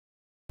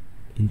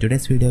In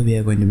today's video, we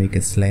are going to make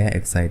a Slayer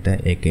exciter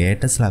aka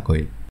Tesla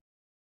coil.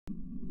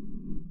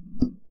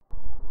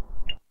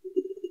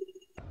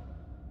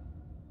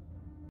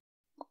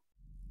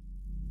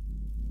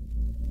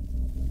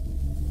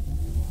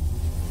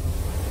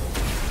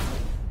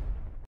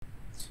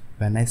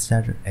 When I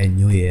started a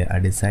new year, I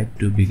decided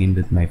to begin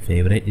with my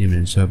favorite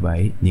invention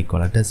by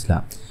Nikola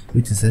Tesla,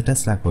 which is a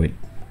Tesla coil.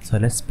 So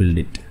let's build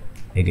it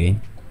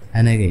again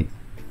and again.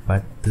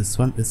 But this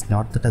one is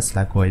not the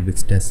Tesla coil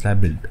which Tesla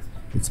built.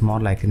 It's more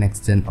like an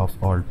extension of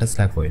old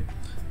Tesla coil.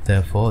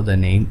 Therefore, the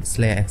name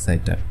Slayer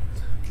exciter.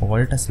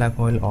 Old Tesla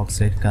coil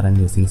oscillate current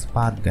using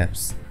spark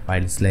gaps,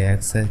 while Slayer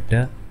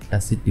exciter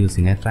does it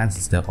using a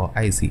transistor or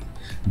IC.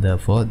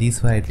 Therefore, these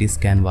varieties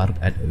can work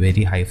at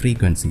very high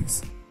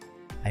frequencies.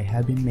 I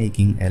have been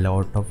making a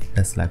lot of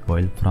Tesla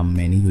coil from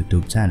many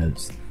YouTube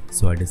channels,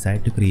 so I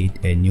decided to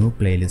create a new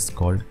playlist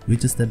called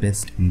Which is the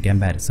Best in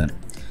Comparison.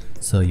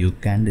 So you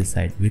can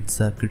decide which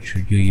circuit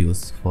should you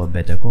use for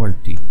better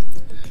quality.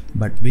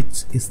 But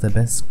which is the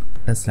best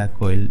Tesla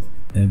coil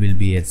will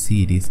be a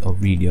series of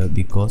video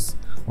because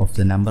of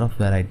the number of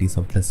varieties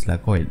of Tesla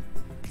coil.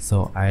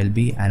 So I'll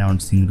be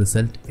announcing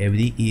result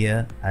every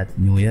year at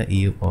New Year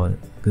Eve or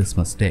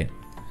Christmas Day.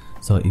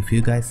 So if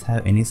you guys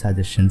have any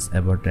suggestions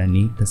about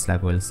any Tesla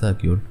coil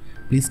circuit,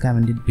 please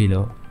comment it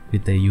below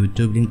with a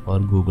YouTube link or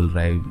Google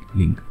Drive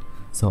link,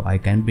 so I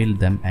can build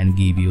them and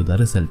give you the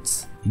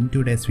results. In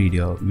today's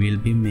video, we'll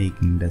be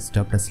making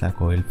desktop Tesla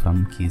coil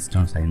from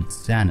Keystone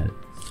Science channel.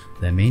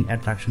 The main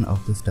attraction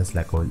of this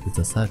Tesla coil is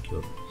the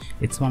circuit.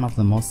 It's one of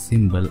the most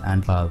simple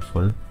and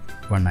powerful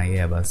one I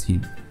ever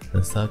seen.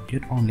 The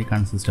circuit only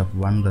consists of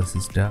one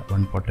resistor,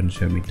 one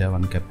potentiometer,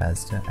 one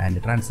capacitor and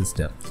a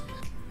transistor.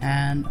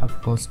 And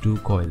of course 2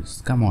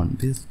 coils. Come on,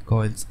 these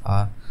coils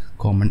are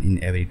common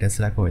in every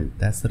Tesla coil.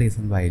 That's the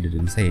reason why I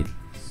didn't say it.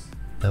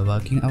 The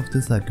working of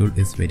the circuit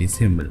is very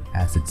simple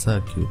as it's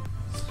circuit.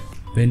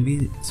 When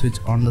we switch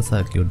on the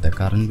circuit, the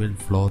current will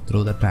flow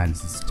through the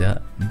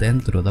transistor, then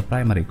through the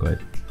primary coil.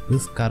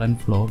 This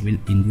current flow will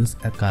induce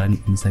a current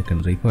in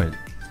secondary coil.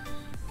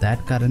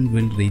 That current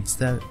will reach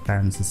the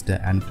transistor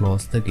and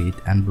close the gate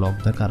and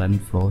block the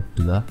current flow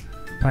to the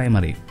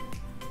primary.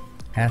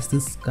 As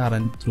this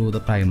current through the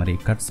primary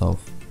cuts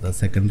off, the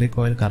secondary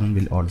coil current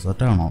will also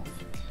turn off,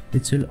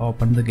 which will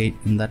open the gate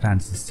in the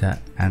transistor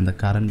and the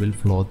current will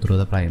flow through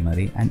the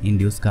primary and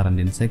induce current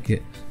in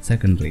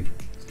secondary.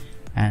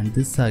 And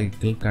this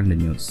cycle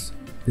continues.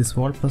 This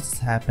whole process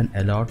happens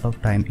a lot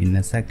of time in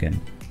a second.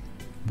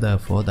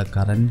 Therefore, the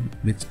current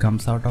which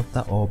comes out of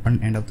the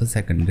open end of the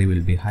secondary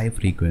will be high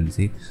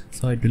frequency,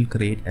 so it will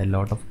create a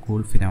lot of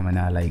cool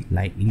phenomena like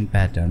lightning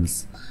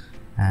patterns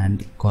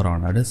and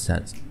corona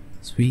discharge.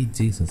 Sweet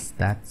Jesus,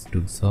 that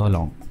took so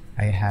long.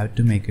 I have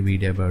to make a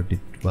video about it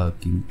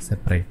working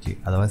separately,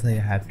 otherwise I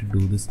have to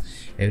do this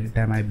every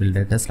time I build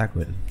a Tesla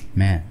coil.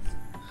 Man.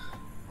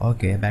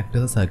 Okay, back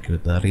to the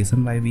circuit. The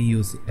reason why we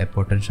use a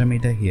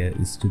potentiometer here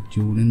is to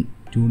tune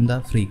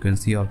the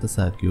frequency of the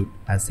circuit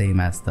as same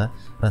as the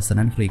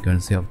resonant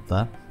frequency of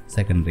the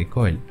secondary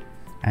coil.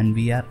 And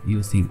we are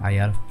using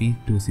IRP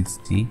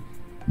 260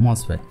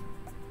 MOSFET.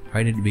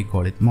 Why did we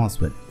call it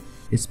MOSFET?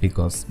 It's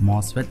because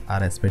MOSFET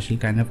are a special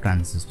kind of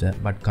transistor,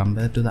 but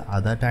compared to the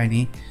other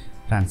tiny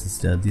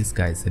transistor, this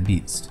guy is a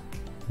beast.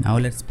 Now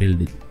let's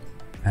build it.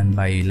 And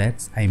by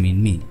let's, I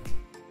mean me.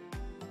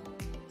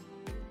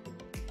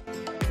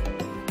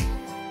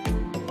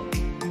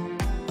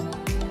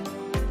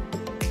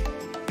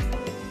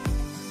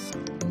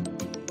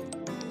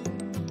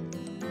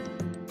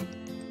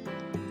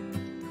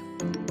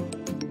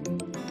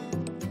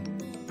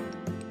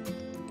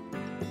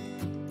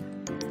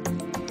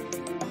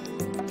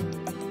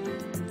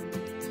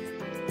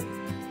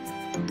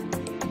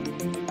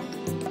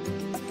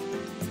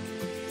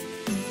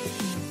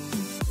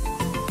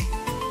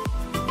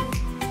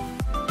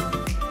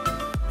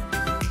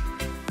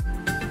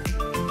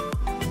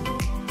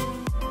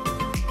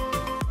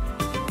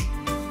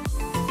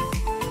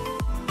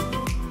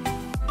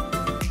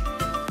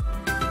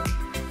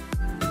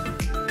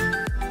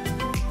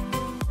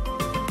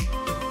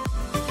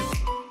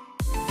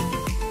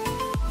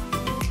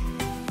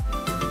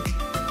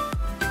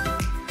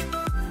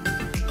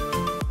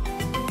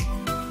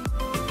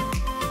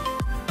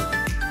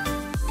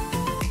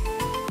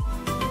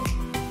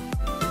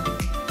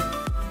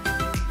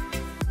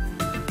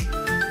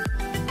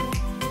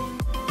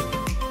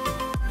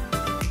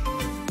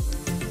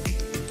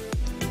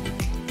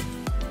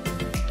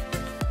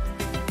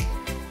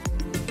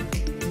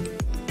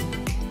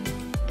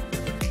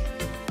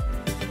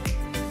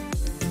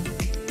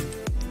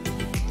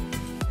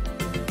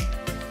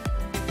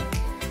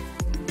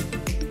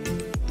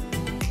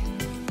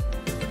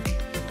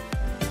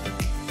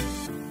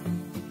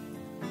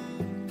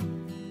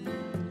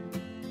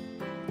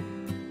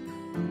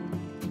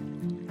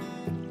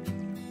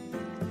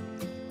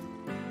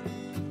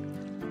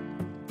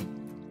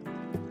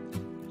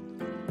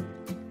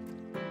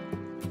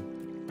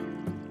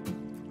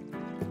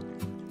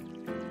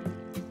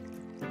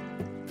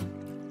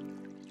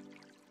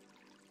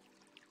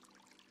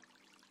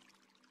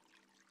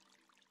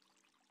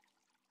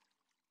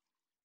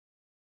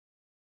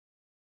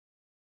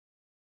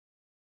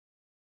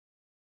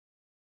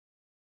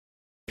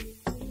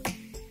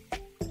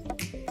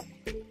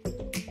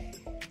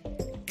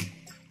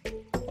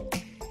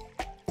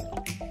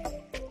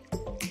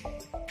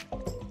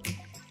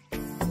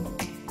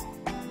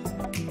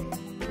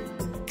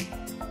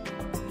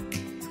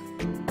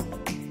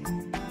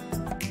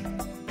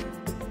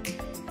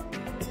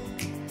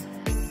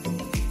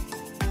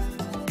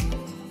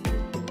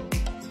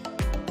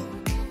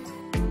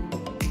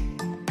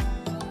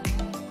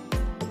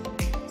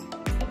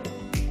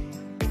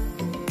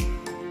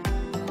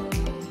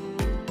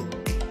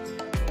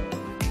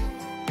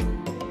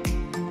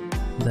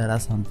 are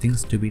some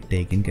things to be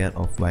taken care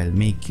of while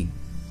making.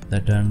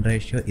 The turn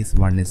ratio is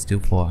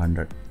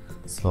 1:400.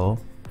 So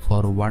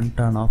for 1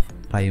 turn of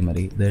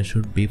primary there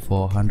should be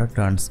 400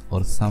 turns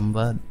or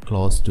somewhere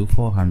close to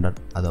 400,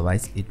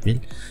 otherwise it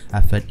will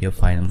affect your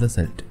final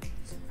result.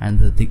 And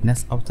the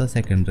thickness of the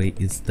secondary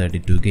is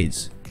 32 gauge.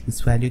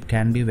 This value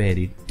can be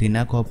varied.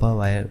 Thinner copper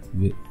wire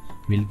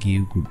will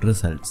give good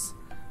results.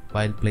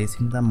 While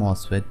placing the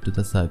MOSFET to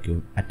the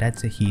circuit,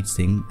 attach a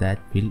heatsink that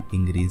will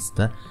increase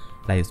the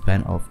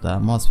lifespan of the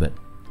MOSFET.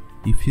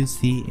 If you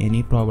see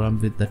any problem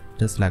with the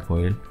Tesla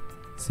coil,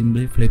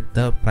 simply flip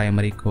the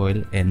primary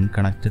coil end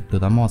connected to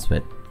the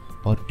MOSFET,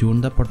 or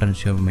tune the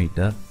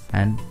potentiometer,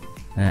 and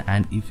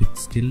if it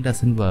still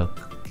doesn't work,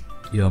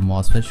 your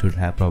MOSFET should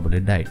have probably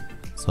died,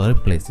 so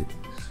replace it.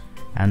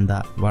 And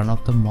one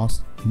of the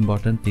most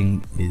important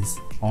thing is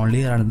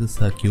only run the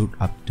circuit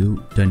up to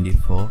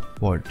 24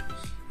 volt.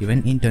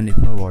 Even in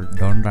 24 volt,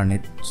 don't run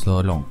it so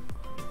long,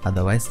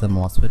 otherwise the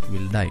MOSFET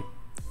will die.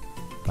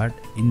 But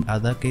in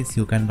other case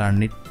you can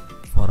run it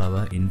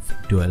forever in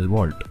 12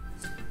 volt.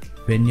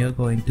 When you're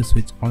going to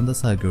switch on the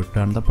circuit,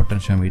 turn the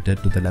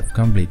potentiometer to the left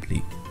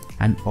completely,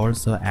 and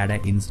also add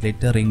an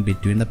insulator ring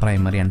between the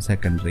primary and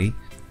secondary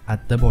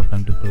at the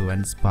bottom to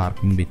prevent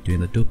sparking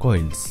between the two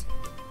coils.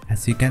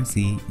 As you can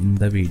see in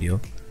the video,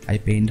 I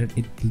painted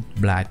it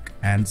with black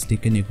and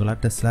stick a Nikola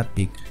Tesla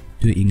pic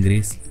to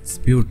increase its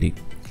beauty.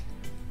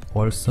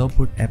 Also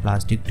put a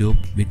plastic tube,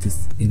 which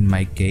is in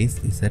my case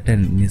is a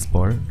tennis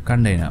ball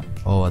container,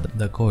 over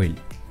the coil.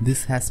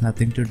 This has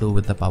nothing to do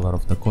with the power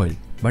of the coil,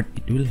 but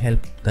it will help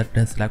the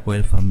Tesla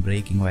coil from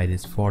breaking while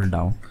it falls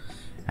down.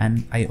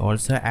 And I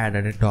also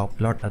added a top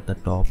load at the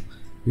top,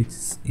 which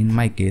is in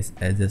my case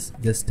is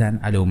just an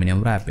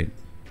aluminum wrapping.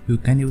 You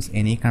can use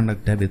any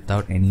conductor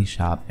without any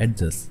sharp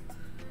edges.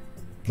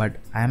 But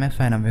I am a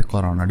fan of a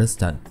corona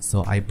distance,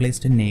 so I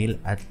placed a nail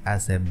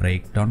as a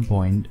breakdown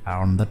point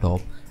on the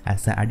top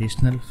as an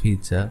additional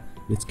feature,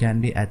 which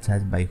can be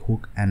attached by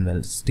hook and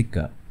weld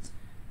sticker.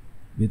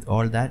 With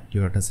all that,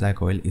 your Tesla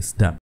coil is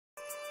done.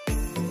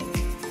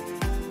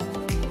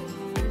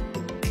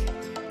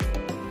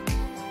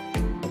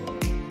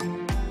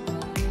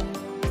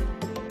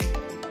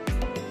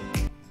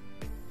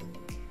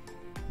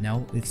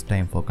 Now it's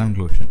time for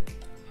conclusion.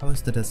 How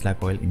is the Tesla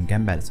coil in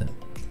comparison?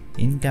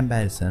 In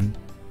comparison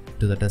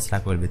to the Tesla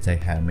coil which I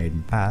have made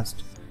in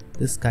past,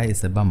 this guy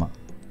is a bummer,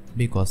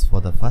 because for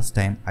the first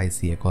time I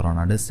see a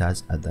corona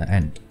discharge at the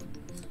end,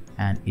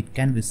 and it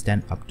can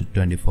withstand up to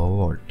 24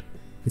 volt,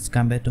 which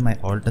compared to my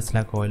old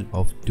Tesla coil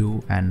of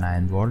 2 and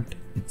 9 volt,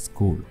 it's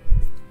cool.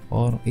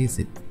 Or is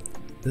it?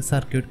 The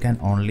circuit can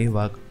only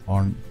work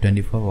on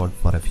 24 volt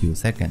for a few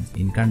seconds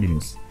in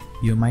continuous.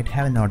 You might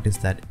have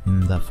noticed that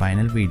in the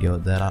final video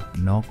there are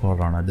no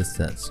corona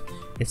discharge.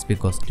 It's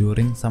because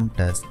during some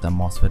tests the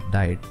MOSFET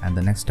died, and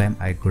the next time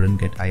I couldn't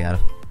get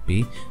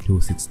IRFP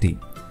 260.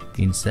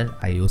 Instead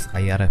I use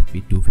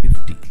IRFP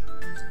 250,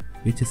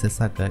 which is a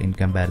sucker in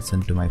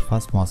comparison to my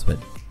first MOSFET,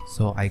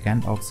 so I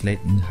can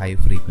oscillate in high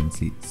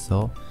frequency.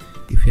 So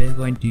if you are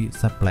going to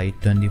supply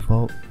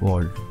 24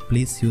 volt,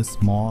 please use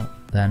more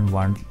than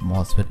one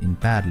MOSFET in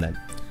parallel.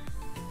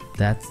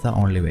 That's the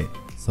only way.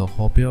 So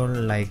hope you all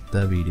liked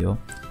the video.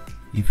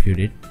 If you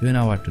did, you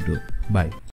know what to do. Bye.